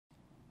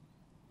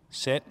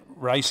Set,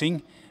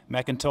 racing.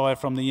 McIntyre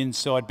from the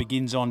inside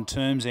begins on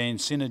terms and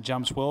Sinner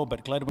jumps well,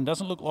 but Gladwin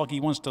doesn't look like he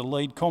wants to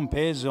lead.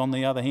 Compares, on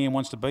the other hand,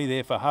 wants to be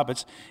there for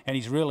Hubbards, and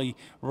he's really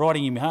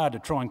riding him hard to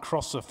try and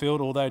cross the field,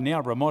 although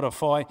now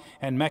Remodify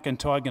and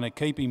McIntyre going to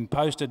keep him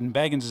posted, and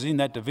Baggins is in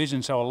that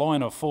division, so a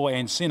line of 4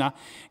 and Sinner.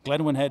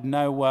 Gladwin had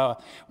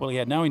he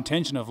had no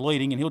intention of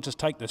leading, and he'll just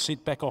take the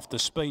sit back off the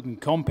speed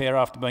and Compare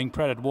after being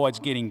pratted wide's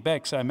getting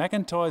back, so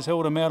McIntyre's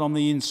held him out on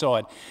the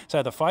inside.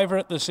 So the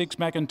favourite, the 6,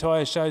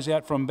 McIntyre, shows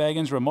out from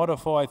Baggins.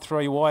 Remodify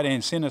 3 wide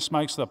and Sinner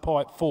smokes the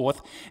pipe 4th,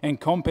 and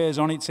Compares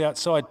on its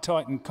outside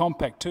tight and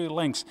compact 2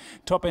 lengths.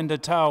 Top end to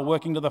tail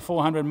working to the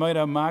 400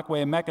 metre mark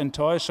where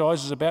McIntyre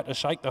Shies is about to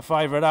shake the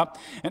favourite up,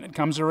 and it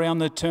comes around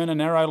the turn, a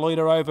narrow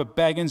leader over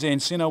Baggins,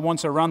 and Sinner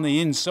wants to run the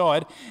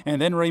inside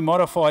and then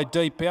Remodify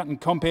deep out,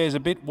 and Compares a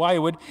bit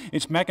wayward.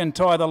 It's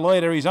McIntyre the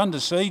leader, he's under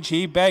siege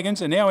here,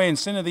 Baggins, and now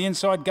Sinner the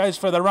inside goes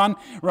for the run.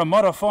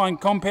 Remodify and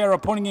Compare are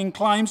putting in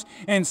claims,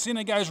 and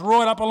Sinner goes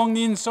right up along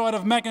the inside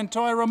of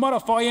McIntyre.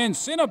 Remodify and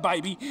Sinner,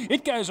 baby,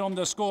 it goes on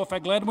the score for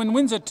Gladwin,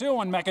 wins it 2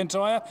 on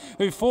McIntyre,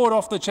 who fought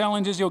off the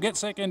challenges. He'll get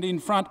second in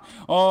front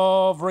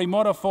of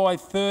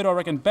Remodify 3rd, I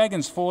reckon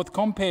Baggins 4th,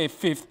 Compare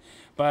 5th,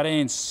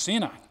 but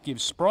Sinner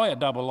gives Spry a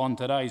double on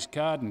today's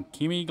card, and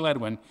Kimmy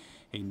Gladwin,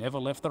 he never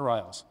left the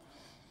rails.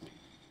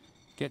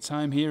 Gets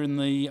home here in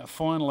the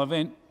final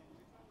event,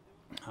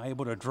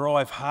 able to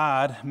drive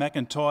hard.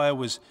 McIntyre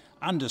was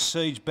under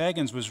siege.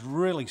 Baggins was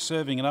really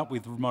serving it up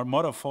with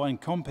Modifying.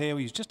 Compare,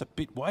 he's just a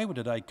bit wayward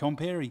today.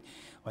 Compare,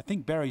 I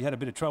think Barry had a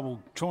bit of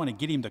trouble trying to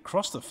get him to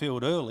cross the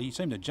field early. He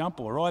seemed to jump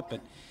all right, but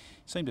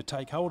seemed to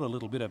take hold a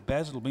little bit of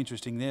Baz. It'll be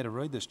interesting there to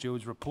read the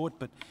steward's report.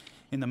 But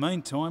in the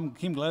meantime,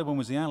 Kim Gladwin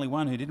was the only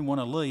one who didn't want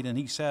to lead, and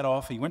he sat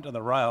off. He went to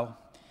the rail,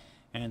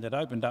 and it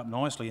opened up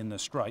nicely in the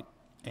straight,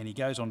 and he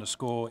goes on to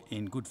score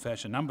in good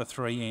fashion. Number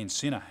 3, and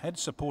Sinner had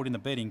support in the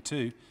betting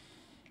too,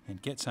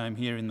 and gets home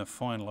here in the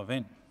final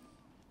event.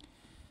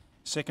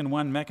 Second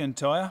one,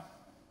 McIntyre.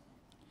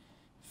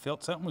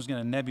 Felt something was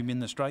going to nab him in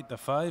the straight, the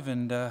fave,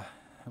 and it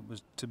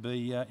was to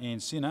be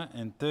Sinner.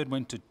 And third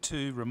went to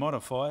 2,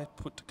 Remodify.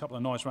 Put a couple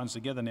of nice runs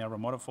together now,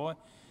 Remodify.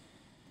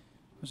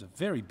 It was a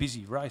very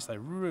busy race. They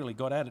really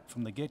got at it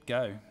from the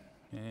get-go.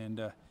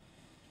 And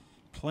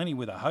plenty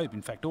with a hope.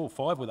 In fact, all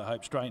 5 with a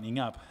hope straightening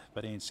up.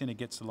 But Sinner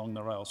gets along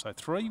the rail. So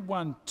 3,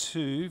 1,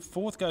 2.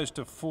 4th goes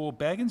to 4,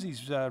 Baggins.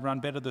 He's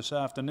run better this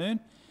afternoon.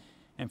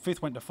 And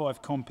 5th went to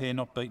 5, Compare,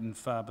 not beaten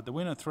far. But the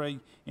winner 3,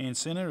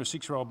 Sinner, a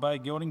 6-year-old bay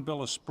gelding,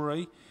 Bella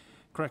Spree,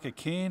 Cracker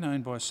Cairn,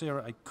 owned by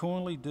Sarah A.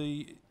 Cornley,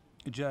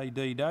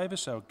 D.J.D.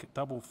 Davis, so a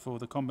double for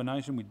the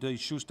combination with D.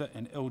 Schuster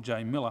and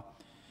L.J. Miller,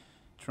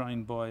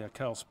 trained by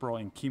Carl Spry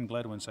and Kim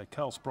Gladwin. So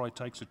Carl Spry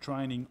takes a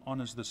training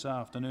honours this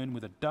afternoon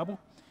with a double.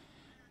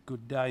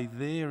 Good day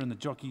there, and the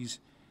jockeys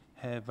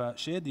have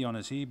shared the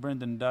honours here.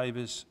 Brendan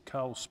Davis,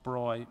 Carl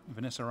Spry,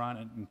 Vanessa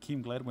Arnott and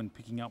Kim Gladwin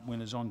picking up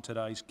winners on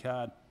today's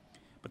card.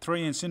 But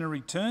 3, Sinner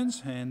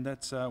returns, and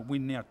that's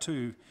win now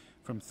 2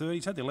 from 30.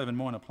 He's had the 11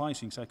 minor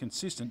placing, so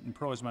consistent, and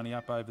prize money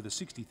up over the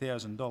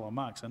 $60,000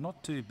 mark, so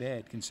not too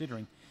bad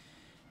considering.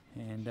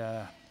 And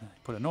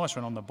put a nice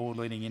run on the board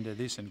leading into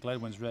this, and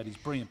Gladwin's rode his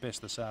brilliant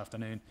best this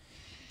afternoon.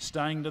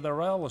 Staying to the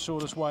rail, the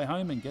shortest way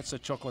home, and gets the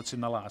chocolates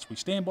in the last. We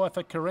stand by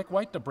for correct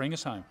weight to bring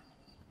us home.